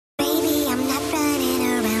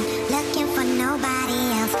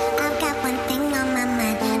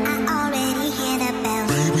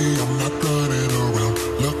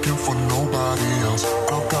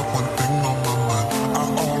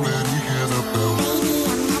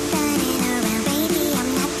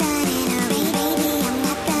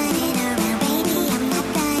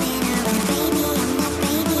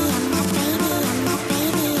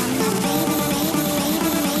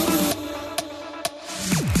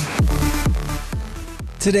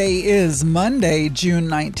Today is Monday, June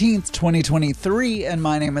 19th, 2023, and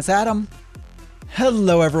my name is Adam.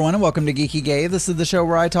 Hello, everyone, and welcome to Geeky Gay. This is the show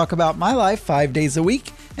where I talk about my life 5 days a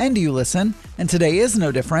week, and you listen, and today is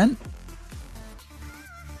no different.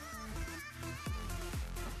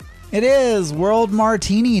 It is World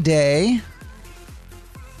Martini Day.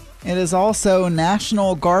 It is also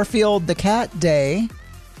National Garfield the Cat Day.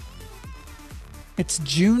 It's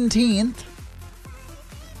Juneteenth.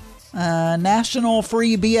 National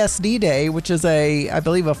Free BSD Day, which is I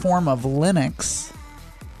believe a form of Linux.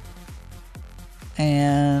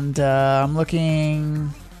 And I'm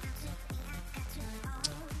looking...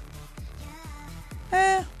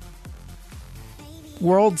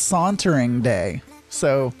 World Sauntering Day.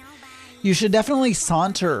 So you should definitely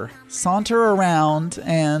saunter around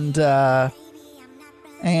and yeah,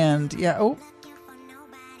 oh,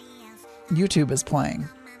 YouTube is playing.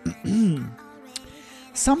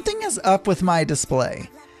 Something is up with my display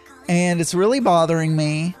and it's really bothering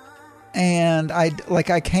me. And I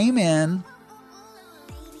came in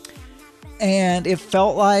and it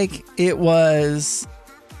felt like it was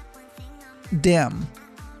dim.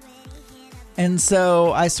 And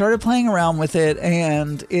so I started playing around with it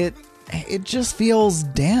and it just feels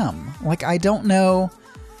dim. Like I don't know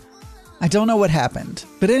what happened.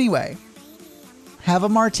 But anyway, have a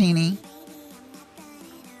martini.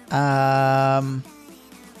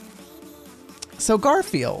 So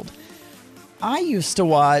Garfield, I used to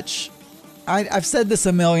watch, I've said this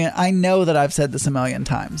a million, I know that I've said this a million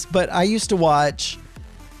times, but I used to watch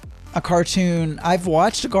a cartoon. I've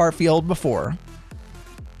watched Garfield before.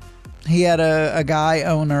 He had a guy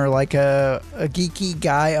owner, like a Geeky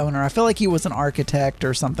Guy owner. I feel like he was an architect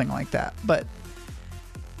or something like that.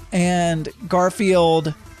 And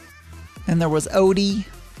Garfield, and there was Odie,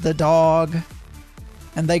 the dog,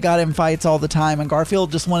 and they got in fights all the time. And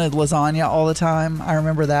Garfield just wanted lasagna all the time. I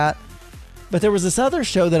remember that. But there was this other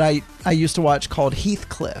show that I used to watch called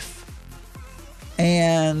Heathcliff.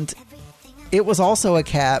 And it was also a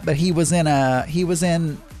cat, but he was in a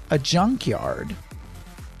junkyard.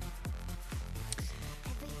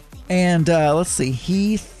 And let's see,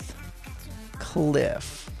 Heathcliff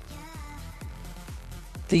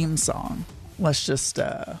theme song. Let's just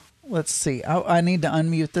let's see. I need to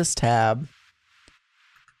unmute this tab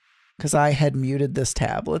because I had muted this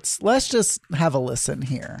tab. Let's just have a listen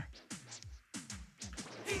here.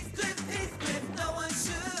 Heathcliff, no one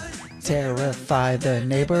should terrify the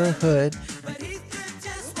neighborhood.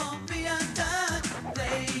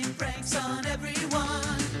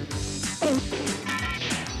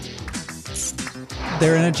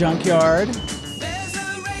 They're in a junkyard. There's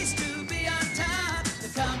a race to be on top. The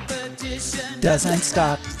competition doesn't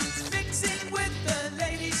stop. Mixing with the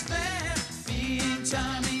ladies fair. Being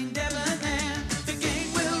charming, debonair. The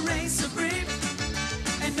game will reign supreme.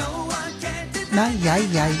 And no one can deny. They'll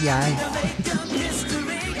make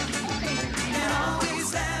history. And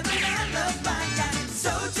always have another fight. So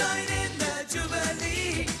join in the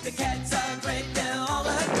jubilee. The cats are great, they'll all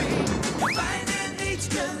agree. Find in each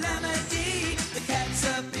calamity.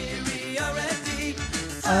 Superiority.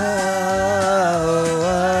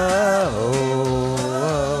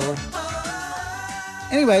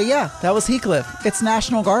 Anyway, yeah, that was Heathcliff. It's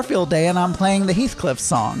National Garfield Day, and I'm playing the Heathcliff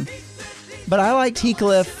song. But I liked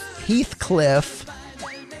Heathcliff.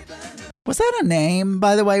 Was that a name,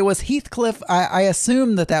 by the way? Was Heathcliff? I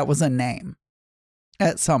assume that was a name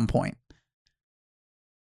at some point.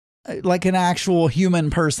 Like an actual human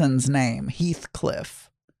person's name, Heathcliff.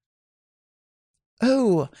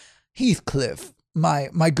 Oh, Heathcliff,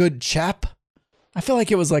 my good chap. I feel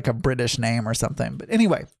like it was like a British name or something. But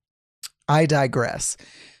anyway, I digress.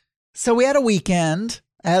 So we had a weekend,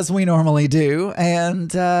 as we normally do.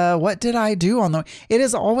 And what did I do on it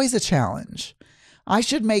is always a challenge. I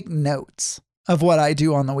should make notes of what I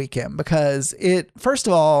do on the weekend because first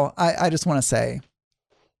of all, I just want to say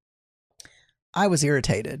I was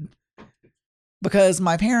irritated because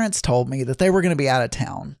my parents told me that they were going to be out of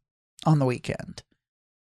town on the weekend.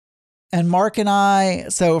 And Mark and I,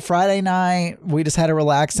 so Friday night, we just had a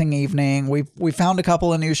relaxing evening. We found a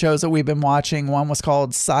couple of new shows that we've been watching. One was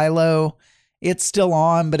called Silo. It's still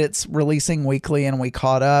on, but it's releasing weekly and we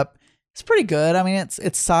caught up. It's pretty good. I mean, it's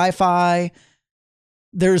sci-fi.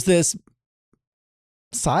 There's this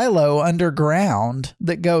silo underground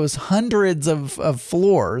that goes hundreds of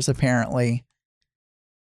floors, apparently.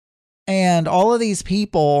 And all of these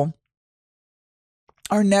people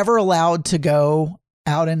are never allowed to go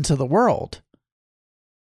out into the world.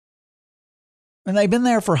 And they've been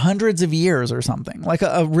there for hundreds of years or something, like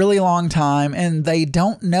a really long time. And they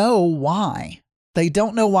don't know why. They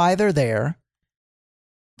don't know why they're there.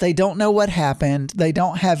 They don't know what happened. They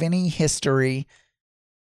don't have any history.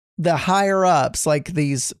 The higher ups, like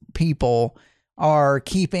these people, are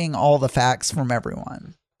keeping all the facts from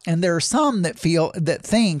everyone. And there are some that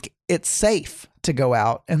think it's safe to go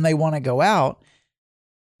out and they want to go out.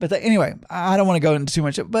 But anyway, I don't want to go into too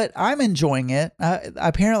much, but I'm enjoying it.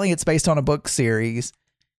 Apparently it's based on a book series.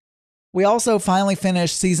 We also finally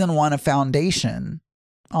finished season 1 of Foundation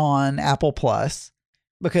on Apple Plus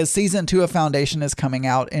because season 2 of Foundation is coming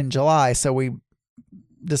out in July. So we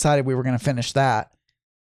decided we were going to finish that.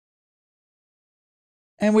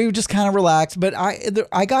 And we just kind of relaxed. But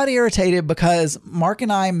I got irritated because Mark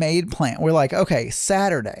and I made plan. We're like, okay,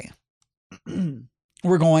 Saturday,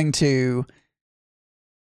 we're going to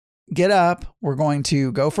get up. We're going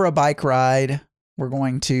to go for a bike ride. We're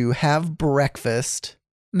going to have breakfast.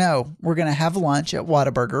 No, we're going to have lunch at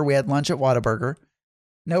Whataburger. We had lunch at Whataburger.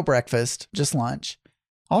 No breakfast, just lunch.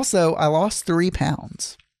 Also, I lost 3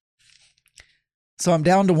 pounds. So I'm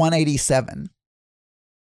down to 187.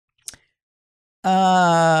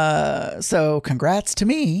 So congrats to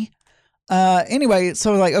me. Anyway,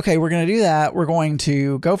 so like, okay, we're going to do that. We're going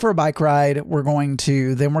to go for a bike ride. Then we're going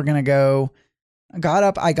to go. I got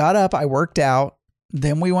up, I worked out.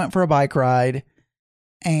 Then we went for a bike ride.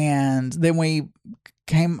 And then we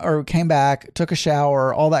came back, took a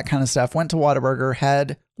shower, all that kind of stuff. Went to Whataburger,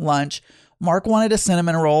 had lunch. Mark wanted a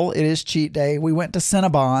cinnamon roll. It is cheat day. We went to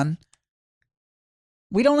Cinnabon.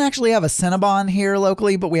 We don't actually have a Cinnabon here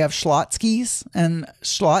locally, but we have Schlotzsky's, and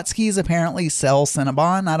Schlotzsky's apparently sell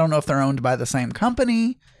Cinnabon. I don't know if they're owned by the same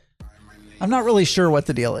company. I'm not really sure what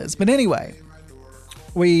the deal is, but anyway,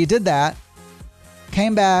 we did that,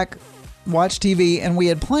 came back, watched TV, and we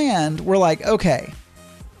had planned, we're like, okay,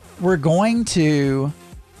 we're going to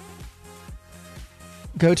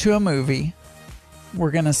go to a movie.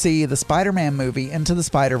 We're going to see the Spider-Man movie, Into the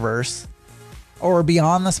Spider-Verse, or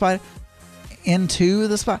Beyond the Spider... Into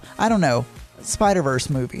the I don't know,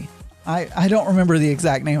 Spider-Verse movie. I don't remember the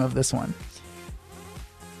exact name of this one.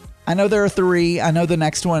 I know there are 3. I know the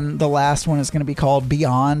next one, the last one, is going to be called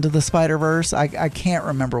Beyond the Spider-Verse. I can't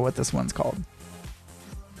remember what this one's called.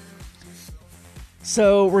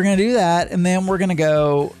 So we're going to do that, and then we're going to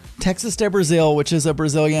go Texas de Brazil, which is a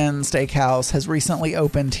Brazilian steakhouse, has recently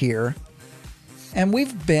opened here. And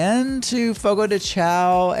we've been to Fogo de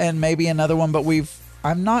Chao and maybe another one, but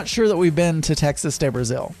I'm not sure that we've been to Texas de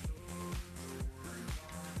Brazil.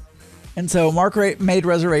 And so Mark made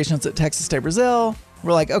reservations at Texas de Brazil.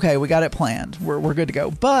 We're like, okay, we got it planned. We're good to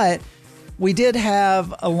go. But we did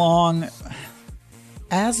have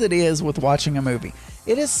as it is with watching a movie,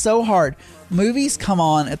 it is so hard. Movies come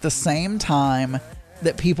on at the same time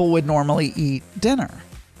that people would normally eat dinner.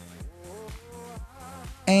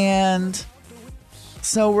 And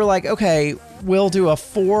so we're like, okay, we'll do a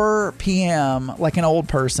 4 p.m. like an old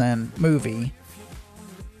person movie,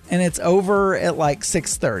 and it's over at like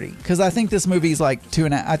 6:30 because I think this movie's like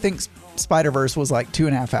 2.5. I think Spider-Verse was like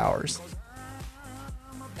 2.5 hours.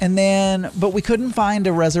 And then, but we couldn't find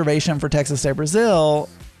a reservation for Texas de Brazil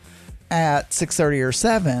at 6:30 or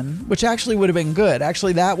 7, which actually would have been good.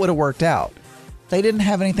 Actually, that would have worked out. They didn't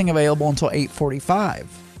have anything available until 8:45.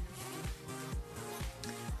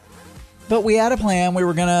 But we had a plan. We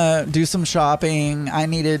were gonna do some shopping. I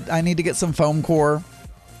need to get some foam core.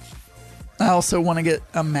 I also want to get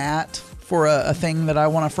a mat for a thing that I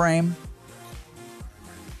want to frame.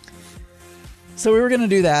 So we were gonna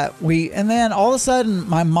do that. And then all of a sudden,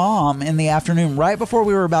 my mom in the afternoon, right before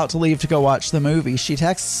we were about to leave to go watch the movie, she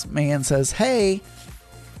texts me and says, "Hey,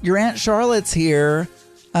 your Aunt Charlotte's here.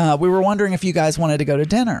 We were wondering if you guys wanted to go to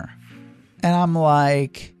dinner." And I'm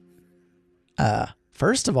like,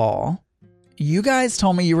 first of all, you guys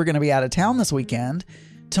told me you were going to be out of town this weekend.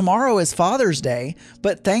 Tomorrow is Father's Day,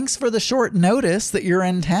 but thanks for the short notice that you're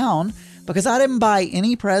in town, because I didn't buy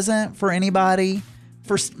any present for anybody,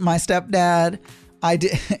 for my stepdad. I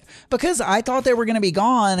did because I thought they were going to be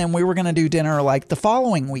gone and we were going to do dinner like the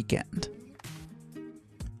following weekend.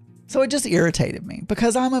 So it just irritated me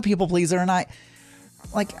because I'm a people pleaser and I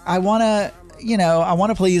want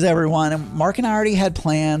to please everyone, and Mark and I already had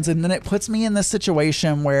plans, and then it puts me in this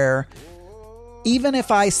situation where even if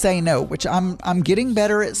I say no, which I'm getting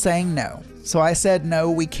better at saying no. So I said, no,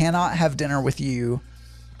 we cannot have dinner with you.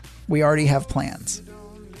 We already have plans.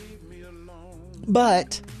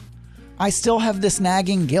 But I still have this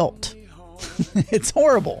nagging guilt. It's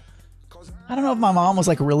horrible. I don't know if my mom was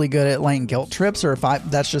like really good at laying guilt trips or if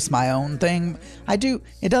that's just my own thing.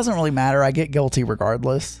 It doesn't really matter. I get guilty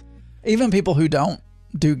regardless. Even people who don't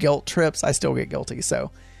do guilt trips, I still get guilty.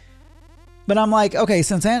 But I'm like, okay,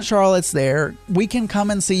 since Aunt Charlotte's there, we can come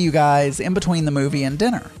and see you guys in between the movie and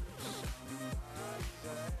dinner.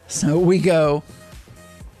 So we go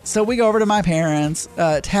over to my parents.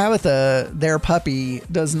 Tabitha, their puppy,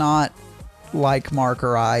 does not like Mark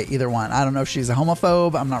or I, either one. I don't know if she's a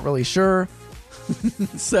homophobe. I'm not really sure.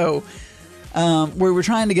 So we were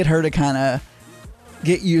trying to get her to kind of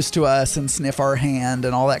get used to us and sniff our hand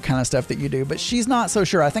and all that kind of stuff that you do. But she's not so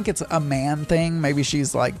sure. I think it's a man thing. Maybe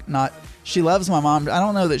she's like not... She loves my mom. I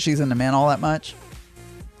don't know that she's into men all that much.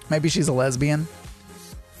 Maybe she's a lesbian.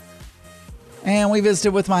 And we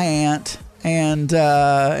visited with my aunt. And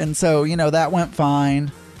so, you know, that went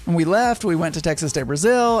fine. When we left, we went to Texas de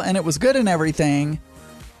Brazil, and it was good and everything.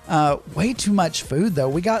 Way too much food, though.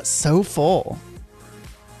 We got so full.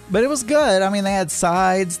 But it was good. I mean, they had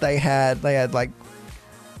sides. They had like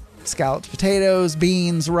scalloped potatoes,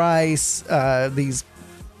 beans, rice, these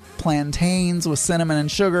plantains with cinnamon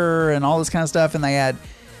and sugar and all this kind of stuff. And they had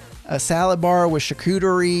a salad bar with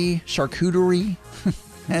charcuterie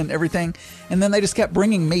and everything. And then they just kept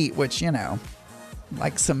bringing meat, which, you know,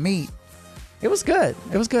 like some meat. It was good.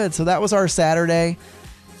 It was good. So that was our Saturday.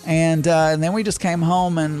 And then we just came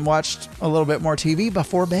home and watched a little bit more TV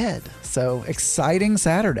before bed. So exciting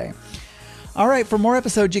Saturday. All right. For more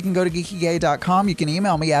episodes, you can go to geekygay.com. You can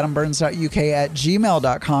email me,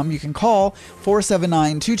 adamburns.uk@gmail.com. You can call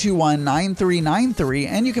 479-221-9393.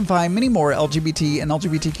 And you can find many more LGBT and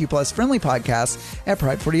LGBTQ plus friendly podcasts at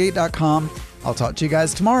pride48.com. I'll talk to you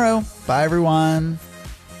guys tomorrow. Bye, everyone.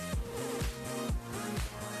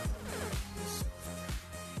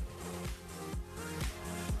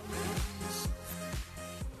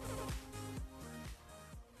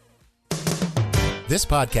 This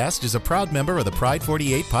podcast is a proud member of the Pride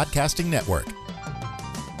 48 Podcasting Network.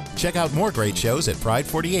 Check out more great shows at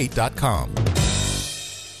pride48.com.